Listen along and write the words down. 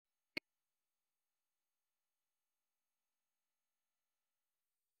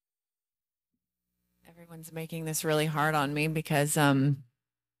Everyone's making this really hard on me because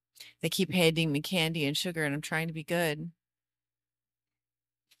they keep handing me candy and sugar and I'm trying to be good.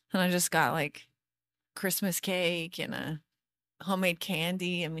 And I just got like Christmas cake and a homemade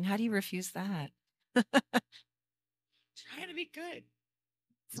candy. I mean, how do you refuse that? Trying to be good.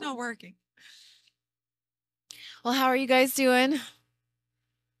 It's not working. Well, how are you guys doing?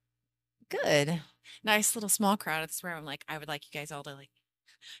 Good. Nice little small crowd. It's where I'm like, I would like you guys all to like,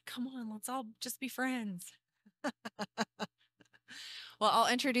 come on, let's all just be friends. Well,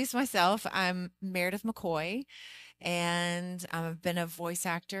 I'll introduce myself. I'm Meredith McCoy, and I've been a voice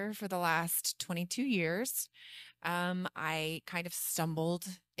actor for the last 22 years. I kind of stumbled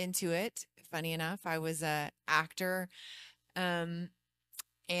into it. Funny enough, I was a actor, um,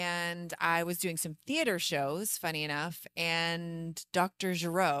 and I was doing some theater shows. Funny enough, and Dr.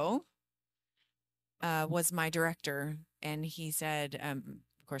 Giraud was my director, and he said,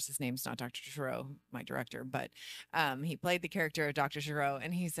 of course, his name's not Dr. Giraud, my director, but he played the character of Dr. Giraud,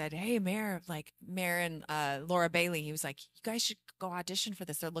 and he said, "Hey, Mayor and Laura Bailey," he was like, "You guys should go audition for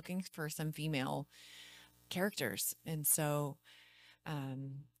this. They're looking for some female characters," and so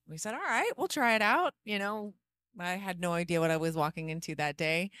we said, "All right, we'll try it out." I had no idea what I was walking into that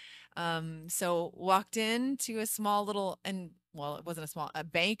day. So walked into a small little, and well, it wasn't a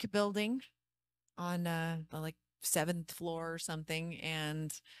bank building on the like seventh floor or something.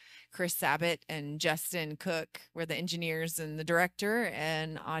 And Chris Sabat and Justin Cook were the engineers and the director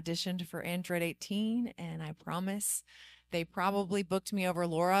and auditioned for Android 18. And I promise they probably booked me over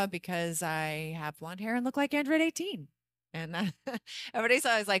Laura because I have blonde hair and look like Android 18. And everybody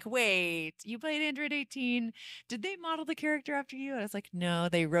saw, I was like, wait, you played Android 18. Did they model the character after you? And I was like, no,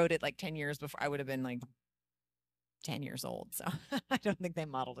 they wrote it like 10 years before. I would have been like 10 years old. So I don't think they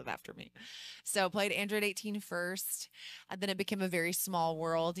modeled it after me. So played Android 18 first. And then it became a very small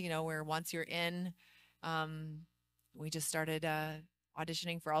world, where once you're in, um, we just started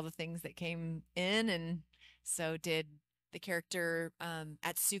auditioning for all the things that came in. And so did the character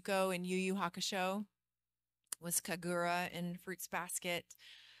Atsuko in Yu Yu Hakusho, was Kagura in Fruits Basket,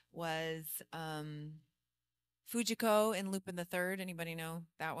 was Fujiko in Lupin the Third. Anybody know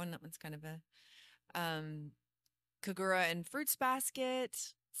that one? That one's kind of a Kagura in Fruits Basket.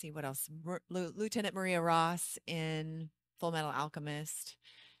 Let's see what else. Lieutenant Maria Ross in Full Metal Alchemist.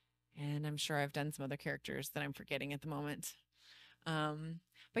 And I'm sure I've done some other characters that I'm forgetting at the moment.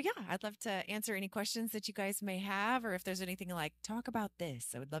 But yeah, I'd love to answer any questions that you guys may have, or if there's anything like, talk about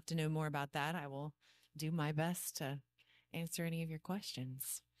this. I would love to know more about that. I will do my best to answer any of your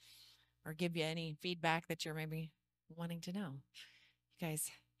questions or give you any feedback that you're maybe wanting to know. You guys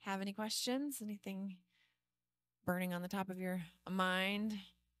have any questions? Anything burning on the top of your mind?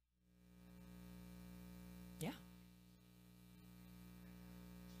 Yeah.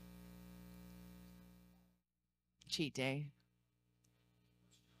 Cheat day.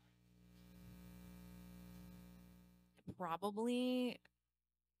 Probably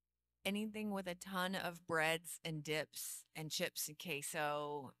anything with a ton of breads and dips and chips and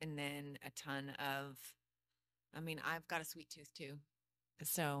queso, and then a ton of, I mean, I've got a sweet tooth too.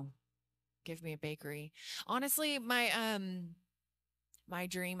 So give me a bakery. Honestly, my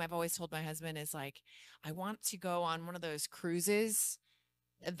dream, I've always told my husband, is like, I want to go on one of those cruises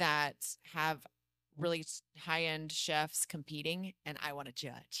that have really high-end chefs competing, and I want to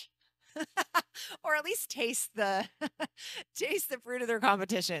judge. Or at least taste the taste the fruit of their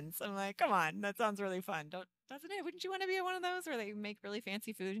competitions. I'm like, come on, that sounds really fun. Doesn't it? Wouldn't you want to be at one of those where they make really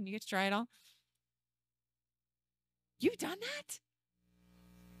fancy food and you get to try it all? You've done that?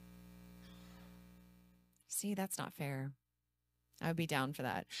 See, that's not fair. I would be down for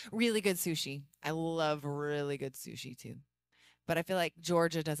that. Really good sushi. I love really good sushi too. But I feel like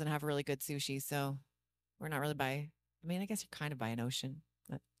Georgia doesn't have really good sushi, so we're not really by, I mean, I guess you're kind of by an ocean.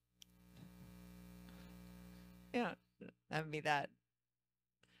 But yeah, that would be that.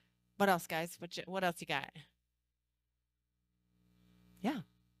 What else, guys? What else you got? Yeah.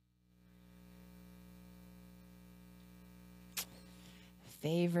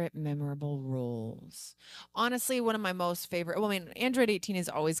 Favorite memorable roles. Honestly, one of my most favorite, well, I mean, Android 18 is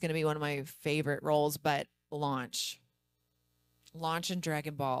always going to be one of my favorite roles, but Launch in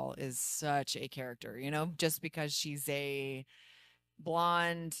Dragon Ball is such a character, just because she's a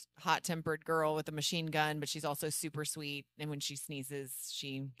blonde, hot-tempered girl with a machine gun, but she's also super sweet. And when she sneezes,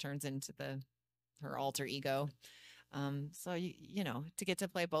 she turns into her alter ego. So to get to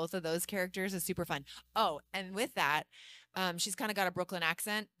play both of those characters is super fun. Oh, and with that, she's kind of got a Brooklyn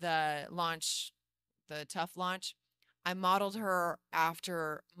accent. The tough launch, I modeled her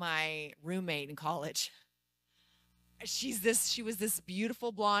after my roommate in college. She was this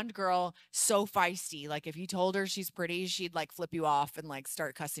beautiful blonde girl, so feisty. Like if you told her she's pretty, she'd like flip you off and like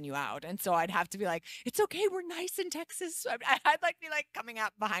start cussing you out. And so I'd have to be like, it's okay, we're nice in Texas. So I'd like be like coming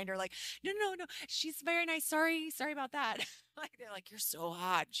out behind her, like, no, no, no, she's very nice. Sorry about that. Like they're like, you're so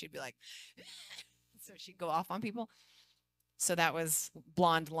hot. She'd be like, so she'd go off on people. So that was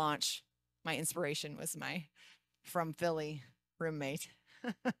blonde launch. My inspiration was my from Philly roommate.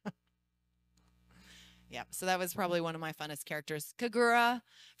 Yeah, so that was probably one of my funnest characters. Kagura,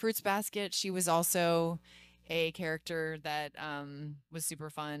 Fruits Basket, she was also a character that was super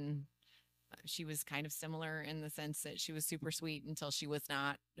fun. She was kind of similar in the sense that she was super sweet until she was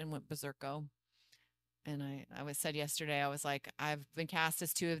not and went berserko. And I was said yesterday, I was like, I've been cast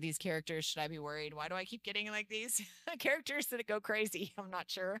as two of these characters. Should I be worried? Why do I keep getting like these characters that go crazy? I'm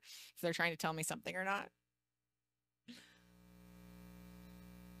not sure if they're trying to tell me something or not.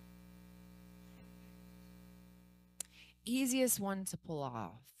 Easiest one to pull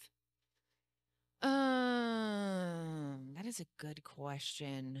off. That is a good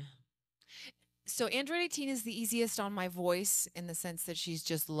question. So Android 18 is the easiest on my voice in the sense that she's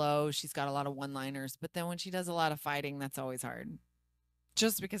just low. She's got a lot of one-liners, but then when she does a lot of fighting, that's always hard.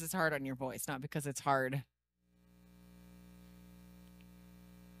 Just because it's hard on your voice, not because it's hard.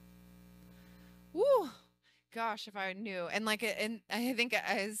 Woo! Gosh, if I knew. And like, and I think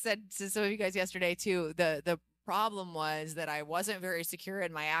I said to some of you guys yesterday too, the problem was that I wasn't very secure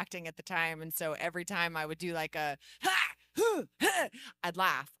in my acting at the time. And so every time I would do like a ha, hoo, ha, I'd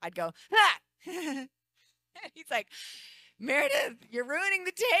laugh. I'd go, ha. He's like, Meredith, you're ruining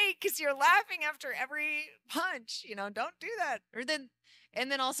the take because you're laughing after every punch. You know, don't do that. Or then,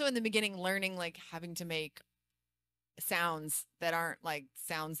 and then also in the beginning, learning like having to make sounds that aren't like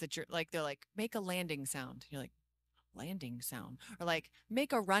sounds that you're like, they're like, make a landing sound. You're like, landing sound. Or like,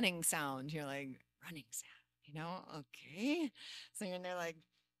 make a running sound. You're like, running sound, you know? Okay. So you're in there like,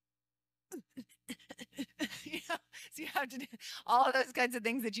 you know, so you have to do all of those kinds of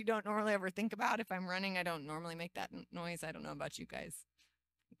things that you don't normally ever think about. If I'm running, I don't normally make that noise. I don't know about you guys.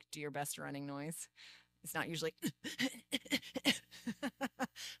 Do your best running noise. It's not usually,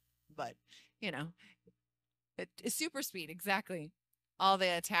 but you know, it's super speed. Exactly. All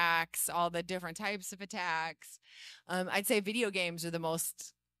the attacks, all the different types of attacks. I'd say video games are the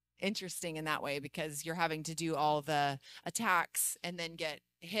most interesting in that way because you're having to do all the attacks and then get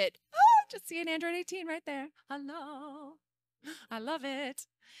hit. Oh, just see an Android 18 right there. Hello. I love it.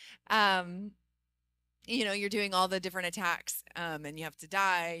 Um, you know, you're doing all the different attacks and you have to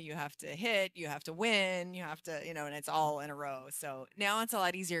die, you have to hit, you have to win, you have to, you know, and it's all in a row. So now it's a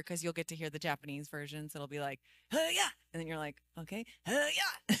lot easier because you'll get to hear the Japanese versions. It'll be like, yeah. And then you're like, okay,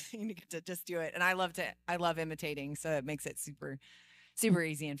 yeah. You get to just do it. And I love imitating. So it makes it super, super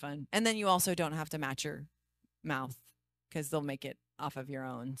easy and fun. And then you also don't have to match your mouth because they'll make it off of your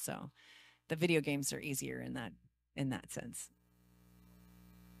own. So the video games are easier in that sense.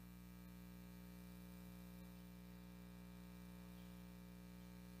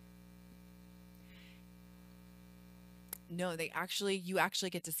 No, you actually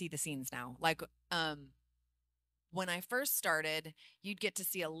get to see the scenes now. Like, when I first started, you'd get to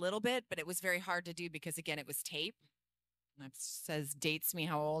see a little bit, but it was very hard to do because again, it was tape. That says dates me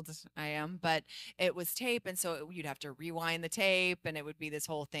how old I am, but it was tape. And so you'd have to rewind the tape and it would be this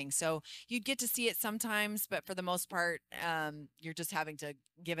whole thing. So you'd get to see it sometimes, but for the most part, you're just having to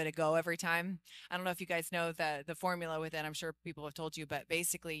give it a go every time. I don't know if you guys know the formula with it. I'm sure people have told you, but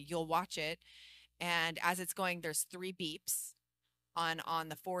basically you'll watch it and as it's going, there's three beeps. On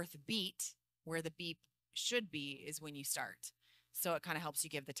the fourth beat, where the beep should be is when you start. So it kind of helps you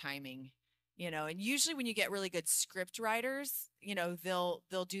give the timing, you know. And usually when you get really good script writers, you know, they'll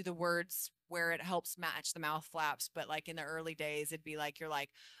do the words where it helps match the mouth flaps. But like in the early days, it'd be like you're like,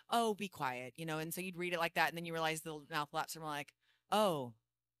 oh, be quiet, you know. And so you'd read it like that, and then you realize the mouth flaps are more like, oh,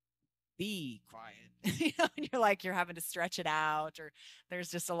 be quiet. You know, and you're like you're having to stretch it out, or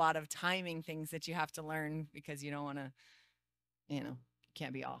there's just a lot of timing things that you have to learn because you don't want to, you know,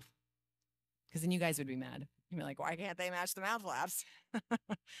 can't be off. Because then you guys would be mad. You'd be like, why can't they match the mouth flaps?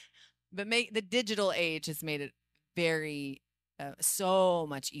 But the digital age has made it very so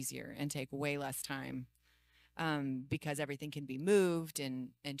much easier and take way less time because everything can be moved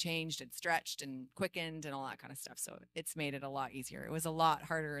and changed and stretched and quickened and all that kind of stuff. So it's made it a lot easier. It was a lot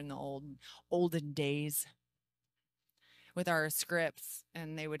harder in the olden days with our scripts,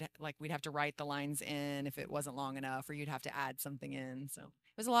 and they would like we'd have to write the lines in if it wasn't long enough, or you'd have to add something in. So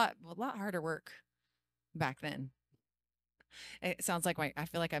it was a lot harder work back then. It sounds like I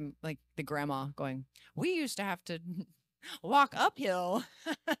feel like I'm like the grandma going, we used to have to walk uphill,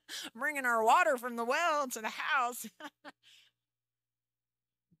 bringing our water from the well to the house.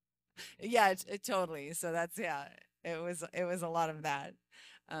 Yeah, totally. So that's yeah, it was a lot of that.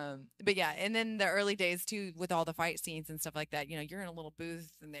 But yeah, and then the early days too, with all the fight scenes and stuff like that. You're in a little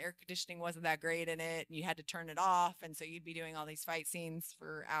booth, and the air conditioning wasn't that great in it, and you had to turn it off, and so you'd be doing all these fight scenes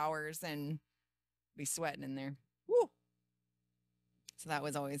for hours and be sweating in there. Woo! So that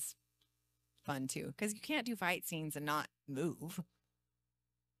was always fun too, because you can't do fight scenes and not move.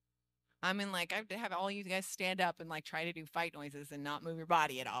 I mean, like I have to have all you guys stand up and like try to do fight noises and not move your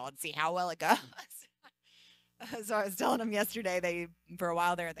body at all and see how well it goes. So I was telling them yesterday, they for a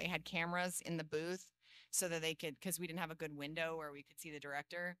while there they had cameras in the booth so that they could, because we didn't have a good window where we could see the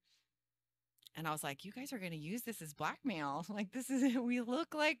director. And I was like, you guys are going to use this as blackmail. Like this is we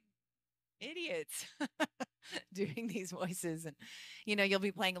look like idiots doing these voices, and you'll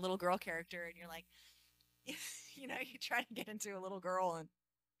be playing a little girl character, and you're like, you try to get into a little girl, and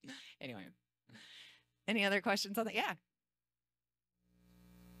anyway. Any other questions on that? Yeah.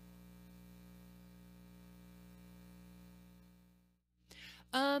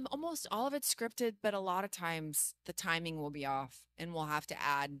 Almost all of it's scripted, but a lot of times the timing will be off and we'll have to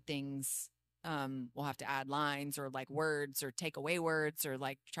add things. We'll have to add lines or like words or take away words or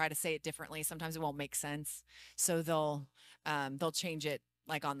like try to say it differently. Sometimes it won't make sense. So they'll change it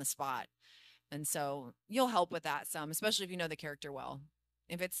like on the spot. And so you'll help with that some, especially if you know the character well.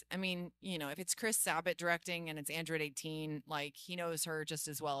 If it's, I mean, if it's Chris Sabat directing and it's Android 18, like he knows her just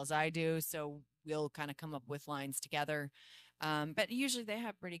as well as I do. So we'll kind of come up with lines together. But usually they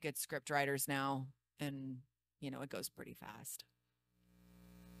have pretty good script writers now, and it goes pretty fast.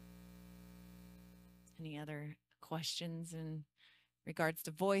 Any other questions in regards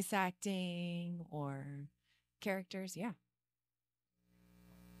to voice acting or characters? Yeah.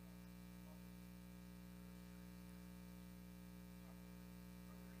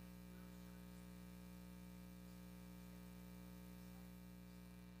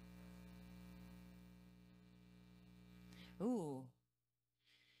 Ooh.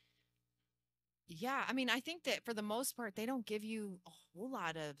 Yeah, I mean, I think that for the most part, they don't give you a whole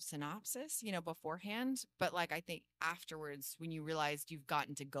lot of synopsis, beforehand. But like, I think afterwards, when you realized you've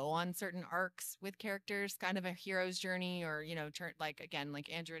gotten to go on certain arcs with characters, kind of a hero's journey, or turn like again,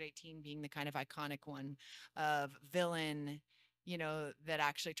 like Android 18 being the kind of iconic one of villain, that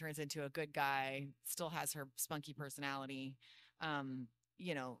actually turns into a good guy, still has her spunky personality.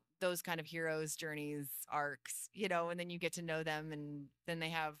 Those kind of heroes journeys arcs, and then you get to know them, and then they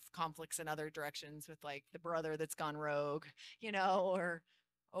have conflicts in other directions with like the brother that's gone rogue, or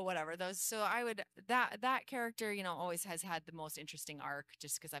whatever those. So I would that character, always has had the most interesting arc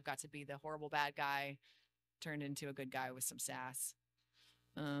just because I've got to be the horrible bad guy turned into a good guy with some sass.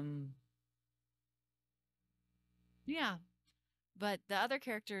 Um yeah, but the other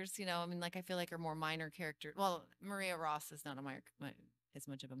characters, I mean, like I feel like are more minor character. Well, Maria Ross is not a minor, as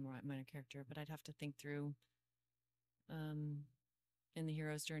much of a minor character, but I'd have to think through um, in the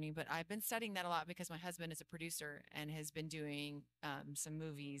hero's journey. But I've been studying that a lot because my husband is a producer and has been doing some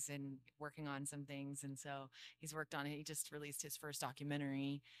movies and working on some things. And so he's worked on it. He just released his first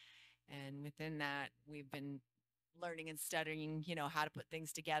documentary. And within that, we've been learning and studying, how to put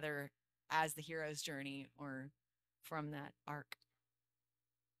things together as the hero's journey or from that arc.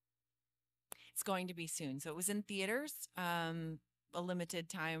 It's going to be soon. So it was in theaters, a limited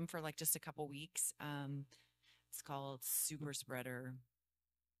time for like just a couple weeks. It's called Super Spreader.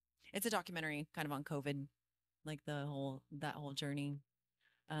 It's a documentary kind of on COVID, like that whole journey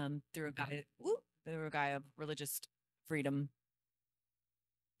through a guy of religious freedom.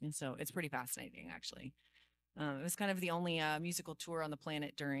 And so it's pretty fascinating, actually. It was kind of the only musical tour on the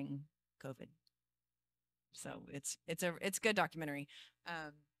planet during COVID. So it's a good documentary.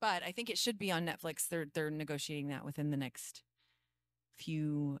 But I think it should be on Netflix. They're negotiating that within the next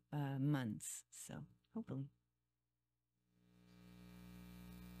few months. So hopefully.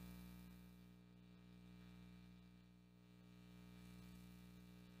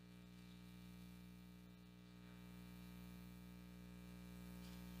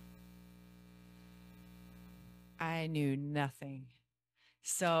 I knew nothing.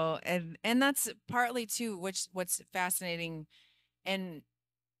 So and that's partly too which what's fascinating and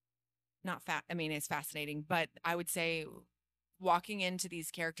not fat I mean it's fascinating, but I would say walking into these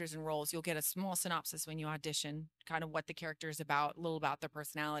characters and roles, you'll get a small synopsis when you audition, kind of what the character is about, a little about their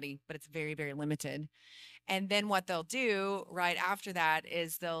personality, but it's very, very limited. And then what they'll do right after that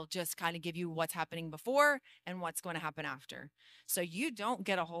is they'll just kind of give you what's happening before and what's going to happen after. So you don't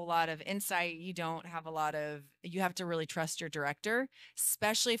get a whole lot of insight. You have to really trust your director,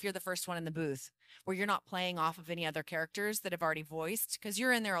 especially if you're the first one in the booth. where you're not playing off of any other characters that have already voiced because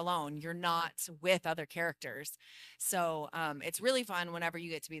you're in there alone. You're not with other characters. So it's really fun whenever you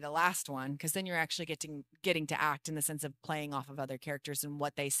get to be the last one because then you're actually getting to act in the sense of playing off of other characters and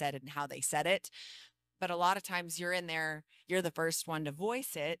what they said and how they said it. But a lot of times you're in there, you're the first one to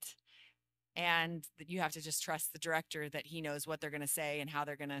voice it, and you have to just trust the director that he knows what they're going to say and how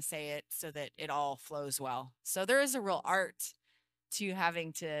they're going to say it so that it all flows well. So there is a real art to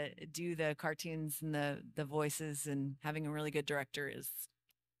having to do the cartoons and the voices, and having a really good director is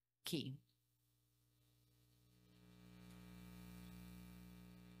key.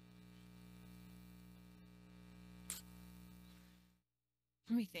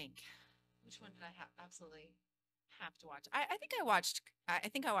 Let me think. Which one did I absolutely have to watch? I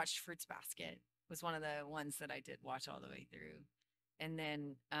think I watched Fruits Basket was one of the ones that I did watch all the way through. And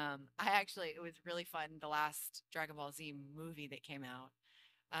then I actually it was really fun the last Dragon Ball Z movie that came out.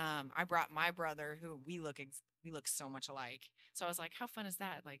 I brought my brother who we look so much alike. So I was like, how fun is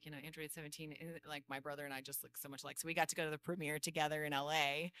that? Like, Android 17, like my brother and I just look so much alike. So we got to go to the premiere together in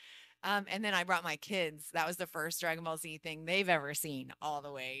LA. And then I brought my kids. That was the first Dragon Ball Z thing they've ever seen all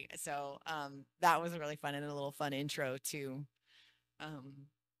the way. So that was really fun and a little fun intro to um,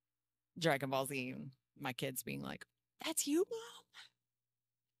 Dragon Ball Z. My kids being like, that's you, mom?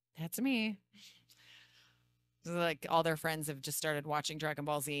 That's me. So, like all their friends have just started watching Dragon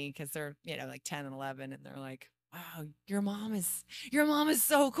Ball Z because they're, like 10 and 11, and they're like, wow, your mom is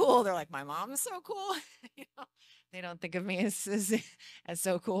so cool. They're like, my mom is so cool. you know, they don't think of me as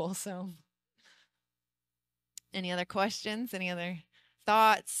so cool. So any other questions? Any other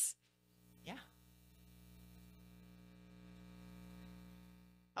thoughts? Yeah.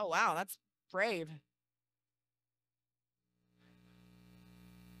 Oh, wow. That's brave.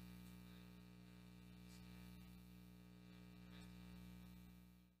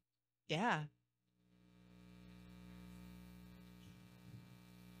 Yeah.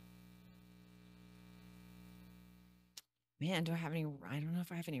 Man, do I have any? I don't know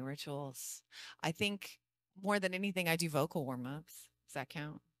if I have any rituals. I think more than anything, I do vocal warm ups. Does that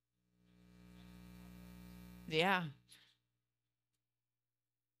count? Yeah.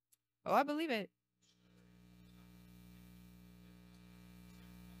 Oh, I believe it.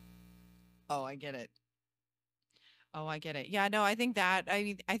 Oh, I get it. Oh, I get it. Yeah, no, I think that I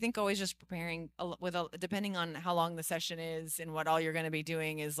mean, I think always just preparing depending on how long the session is and what all you're going to be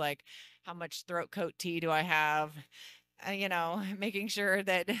doing is like how much throat coat tea do I have? Making sure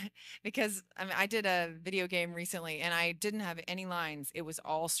that because I mean, I did a video game recently and I didn't have any lines. It was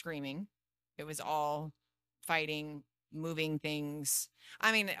all screaming. It was all fighting, moving things.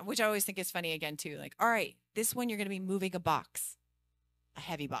 I mean, which I always think is funny again too. Like, all right, this one you're going to be moving a box, a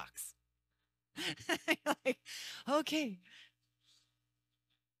heavy box. like, okay,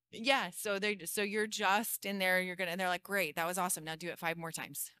 yeah, so you're just in there, and they're like, "Great, that was awesome. Now do it 5 more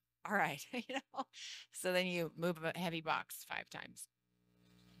times." All right, So then you move a heavy box 5 times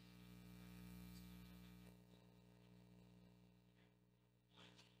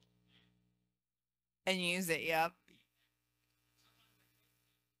and use it. Yep.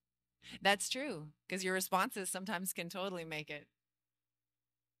 That's true because your responses sometimes can totally make it.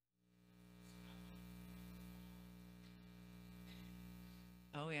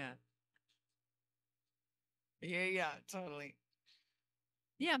 Oh yeah. Yeah, yeah, totally.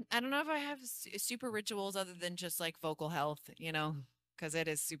 Yeah, I don't know if I have super rituals other than just like vocal health, because it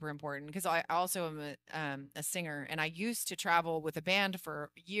is super important. Because I also am a singer, and I used to travel with a band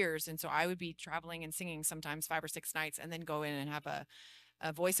for years, and so I would be traveling and singing sometimes 5 or 6 nights, and then go in and have a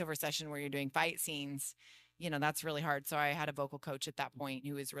voiceover session where you're doing fight scenes. That's really hard. So I had a vocal coach at that point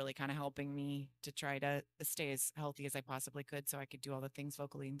who was really kind of helping me to try to stay as healthy as I possibly could, so I could do all the things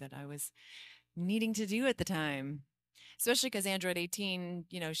vocally that I was needing to do at the time. Especially because Android 18,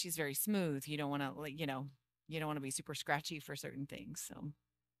 she's very smooth. You don't want to, like, you don't want to be super scratchy for certain things. So,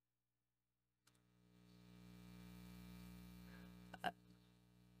 uh,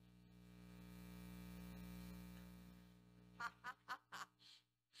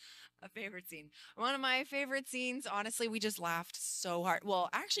 a favorite scene. One of my favorite scenes, honestly, we just laughed so hard. Well,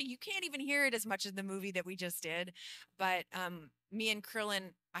 actually, you can't even hear it as much as the movie that we just did. But me and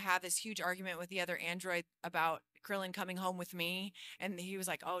Krillin, I had this huge argument with the other android about Krillin coming home with me. And he was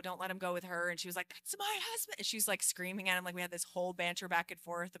like, "Oh, don't let him go with her." And she was like, "That's my husband." And she was like screaming at him. Like we had this whole banter back and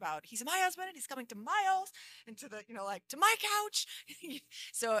forth about he's my husband and he's coming to my house and to the, like to my couch.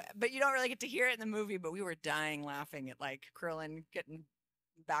 So, but you don't really get to hear it in the movie, but we were dying laughing at like Krillin getting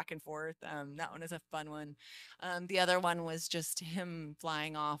back and forth. That one is a fun one. The other one was just him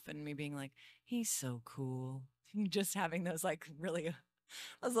flying off and me being like, he's so cool. Just having those like really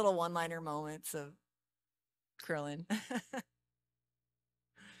Those little one-liner moments of Krillin.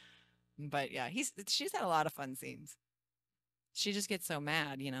 But yeah, she's had a lot of fun scenes. She just gets so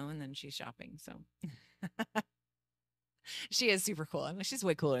mad, and then she's shopping. So she is super cool. I mean, she's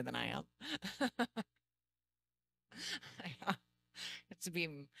way cooler than I am. To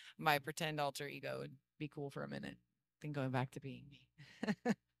be my pretend alter ego would be cool for a minute, then going back to being me.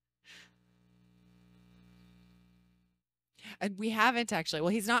 And we haven't actually. Well,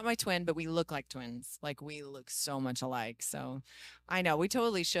 he's not my twin, but we look like twins. Like we look so much alike. So I know we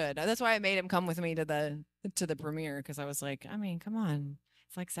totally should. That's why I made him come with me to the premiere because I was like, I mean, come on.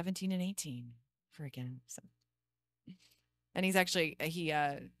 It's like 17 and 18 freaking. So and he's actually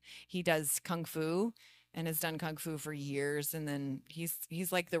he does kung fu and has done kung fu for years and then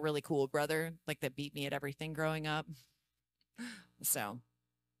he's like the really cool brother like that beat me at everything growing up. So,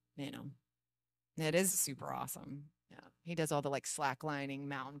 you know, it is super awesome. Yeah. He does all the like slacklining,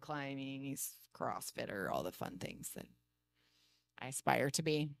 mountain climbing, he's CrossFitter, all the fun things that I aspire to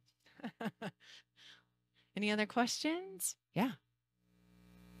be. Any other questions? Yeah.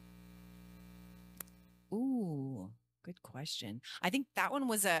 Ooh, good question. I think that one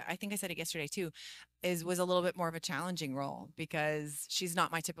was I think I said it yesterday too, was a little bit more of a challenging role because she's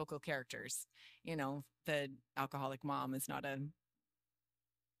not my typical characters. The alcoholic mom is not a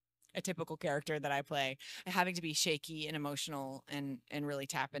typical character that I play. Having to be shaky and emotional and really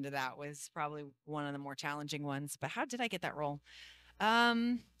tap into that was probably one of the more challenging ones. But how did I get that role? I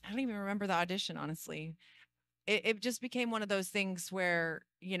don't even remember the audition, honestly. It just became one of those things where,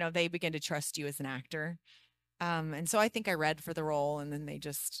 they begin to trust you as an actor. And so I think I read for the role and then they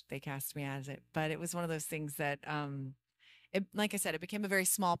cast me as it. But it was one of those things that, like I said, it became a very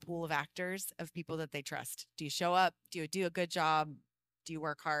small pool of actors, of people that they trust. Do you show up? Do you do a good job? Do you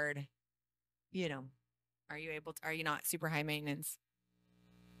work hard? You know, are you not super high maintenance?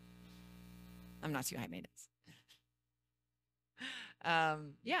 I'm not too high maintenance.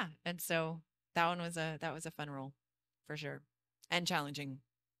 Yeah. And so that was a fun role for sure and challenging.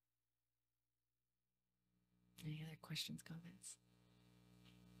 Any other questions, comments?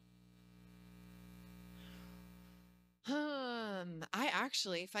 I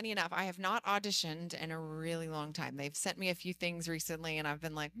actually, funny enough, I have not auditioned in a really long time. They've sent me a few things recently, and I've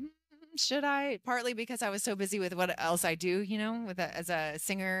been like, should I? Partly because I was so busy with what else I do, as a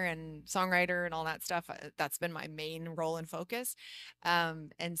singer and songwriter and all that stuff. That's been my main role and focus.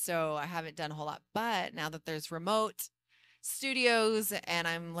 And so I haven't done a whole lot. But now that there's remote studios and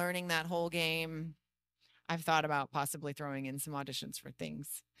I'm learning that whole game, I've thought about possibly throwing in some auditions for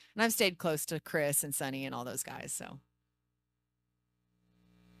things. And I've stayed close to Chris and Sunny and all those guys. So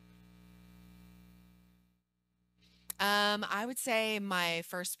I would say my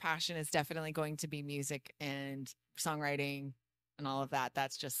first passion is definitely going to be music and songwriting and all of that.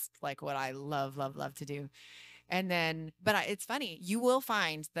 That's just like what I love, love, love to do. And then, but it's funny, you will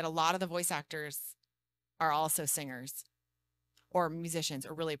find that a lot of the voice actors are also singers or musicians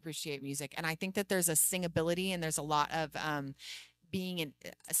or really appreciate music. And I think that there's a singability and there's a lot of being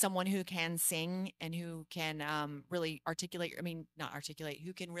someone who can sing and who can really articulate, I mean, not articulate,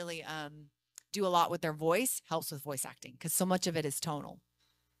 who can really do a lot with their voice helps with voice acting because so much of it is tonal.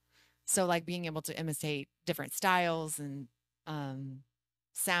 So like being able to imitate different styles and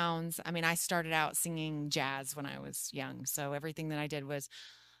sounds. I mean, I started out singing jazz when I was young. So everything that I did was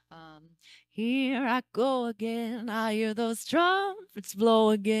um, here I go again. I hear those trumpets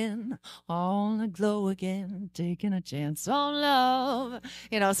blow again, on the glow again, taking a chance on love.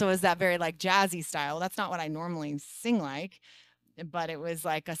 So it was that very like jazzy style. That's not what I normally sing like, but it was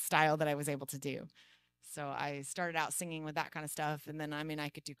like a style that I was able to do. So I started out singing with that kind of stuff. And then, I mean, I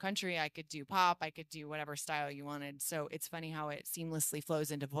could do country, I could do pop, I could do whatever style you wanted. So it's funny how it seamlessly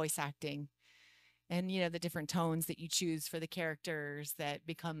flows into voice acting and, the different tones that you choose for the characters that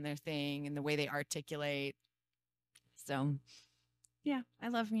become their thing and the way they articulate. So, yeah, I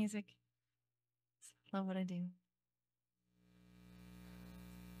love music. Love what I do.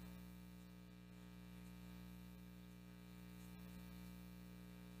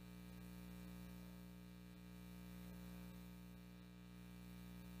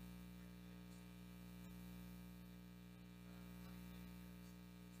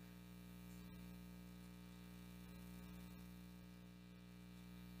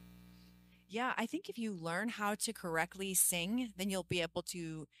 Yeah, I think if you learn how to correctly sing, then you'll be able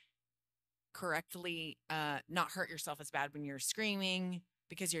to correctly not hurt yourself as bad when you're screaming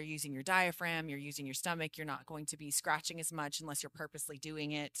because you're using your diaphragm, you're using your stomach, you're not going to be scratching as much unless you're purposely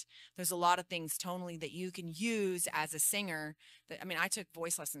doing it. There's a lot of things tonally that you can use as a singer that I mean, I took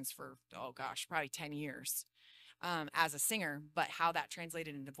voice lessons for oh gosh, probably 10 years. as a singer, but how that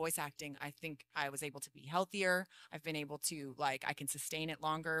translated into voice acting, I think I was able to be healthier. I've been able to, like, I can sustain it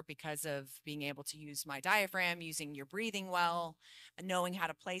longer because of being able to use my diaphragm, using your breathing well, knowing how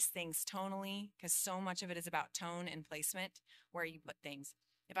to place things tonally, because so much of it is about tone and placement, where you put things.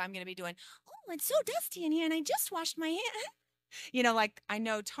 If I'm going to be doing, oh, it's so dusty in here and I just washed my hand, like I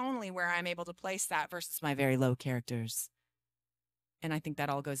know tonally where I'm able to place that versus my very low characters. And I think that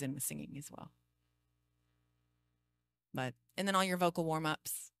all goes in with singing as well. And then all your vocal warm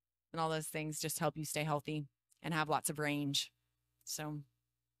ups and all those things just help you stay healthy and have lots of range. So,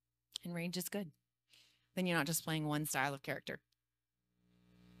 and range is good. Then you're not just playing one style of character.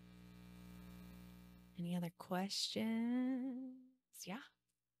 Any other questions? Yeah.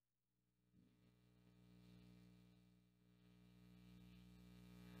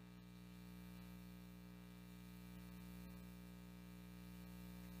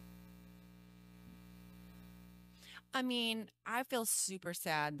 I mean, I feel super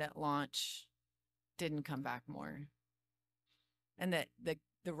sad that Launch didn't come back more, and that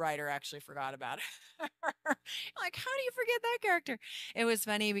the writer actually forgot about it. Like, how do you forget that character? It was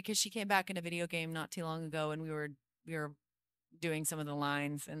funny because she came back in a video game not too long ago, and we were doing some of the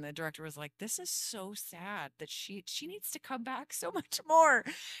lines, and the director was like, "This is so sad that she needs to come back so much more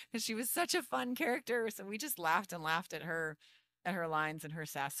because she was such a fun character." So we just laughed and laughed at her lines and her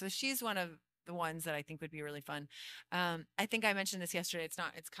sass. So she's one of the ones that I think would be really fun. I think I mentioned this yesterday.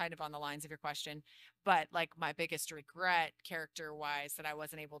 It's kind of on the lines of your question, but like my biggest regret character wise that I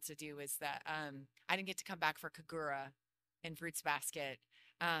wasn't able to do is that I didn't get to come back for Kagura in Fruits Basket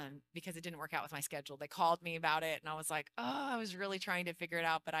because it didn't work out with my schedule. They called me about it and I was like, oh, I was really trying to figure it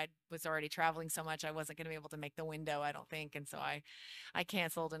out, but I was already traveling so much. I wasn't going to be able to make the window, I don't think. And so I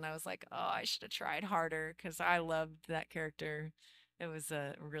canceled and I was like, oh, I should have tried harder because I loved that character. It was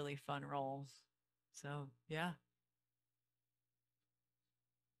a really fun role. So yeah.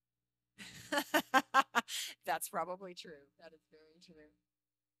 That's probably true. That is very true.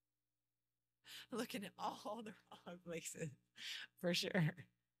 Looking at all the wrong places for sure.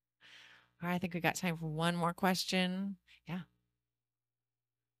 All right, I think we got time for one more question. Yeah.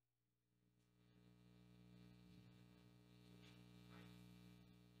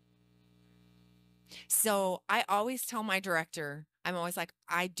 So I always tell my director, I'm always like,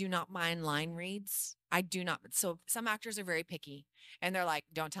 I do not mind line reads. I do not. So some actors are very picky and they're like,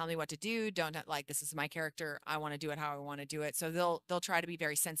 don't tell me what to do. Don't like, this is my character. I want to do it how I want to do it. So they'll try to be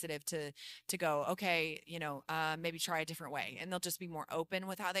very sensitive to go, okay, maybe try a different way. And they'll just be more open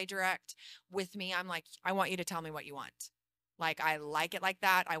with how they direct. With me, I'm like, I want you to tell me what you want. Like I like it like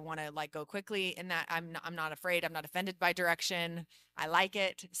that. I want to like go quickly in that I'm not afraid. I'm not offended by direction. I like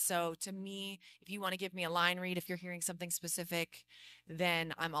it. So to me, if you want to give me a line read, if you're hearing something specific,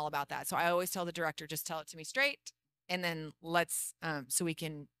 then I'm all about that. So I always tell the director, just tell it to me straight. And then let's, so we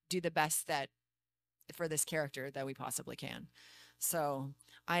can do the best that for this character that we possibly can. So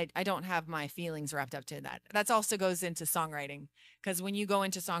I don't have my feelings wrapped up to that. That's also goes into songwriting because when you go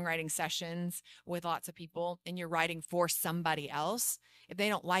into songwriting sessions with lots of people and you're writing for somebody else, if they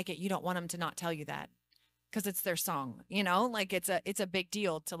don't like it, you don't want them to not tell you that because it's their song, like it's a big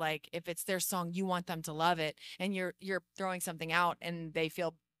deal to like if it's their song, you want them to love it and you're throwing something out and they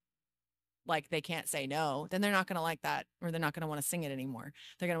feel like they can't say no, then they're not going to like that or they're not going to want to sing it anymore.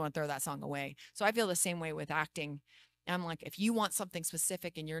 They're going to want to throw that song away. So I feel the same way with acting. I'm like, if you want something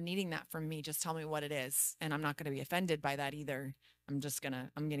specific and you're needing that from me, just tell me what it is. And I'm not going to be offended by that either. I'm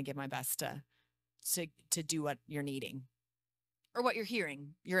going to give my best to do what you're needing or what you're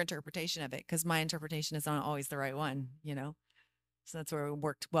hearing, your interpretation of it. Cause my interpretation is not always the right one, So that's where we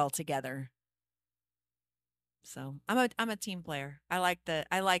worked well together. So I'm a team player. I like the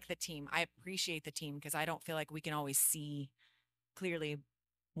team. I appreciate the team because I don't feel like we can always see clearly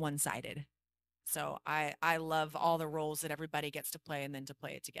one-sided. So I love all the roles that everybody gets to play and then to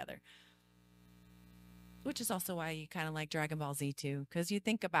play it together. Which is also why you kind of like Dragon Ball Z too, because you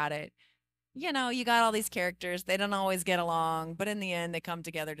think about it, you got all these characters, they don't always get along, but in the end they come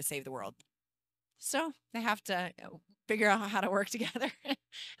together to save the world. So they have to figure out how to work together.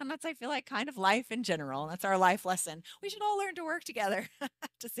 And that's, I feel like, kind of life in general. That's our life lesson. We should all learn to work together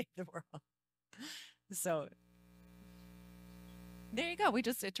to save the world. So there you go.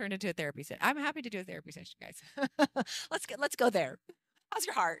 It turned into a therapy session. I'm happy to do a therapy session, guys. Let's go there. How's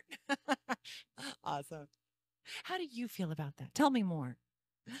your heart? Awesome. How do you feel about that? Tell me more.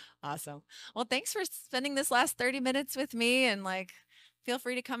 Awesome. Well, thanks for spending this last 30 minutes with me and like feel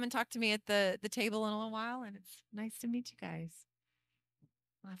free to come and talk to me at the table in a little while and it's nice to meet you guys.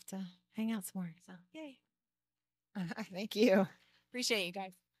 I'll have to hang out some more. So, yay. Thank you. Appreciate you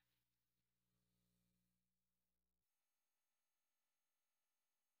guys.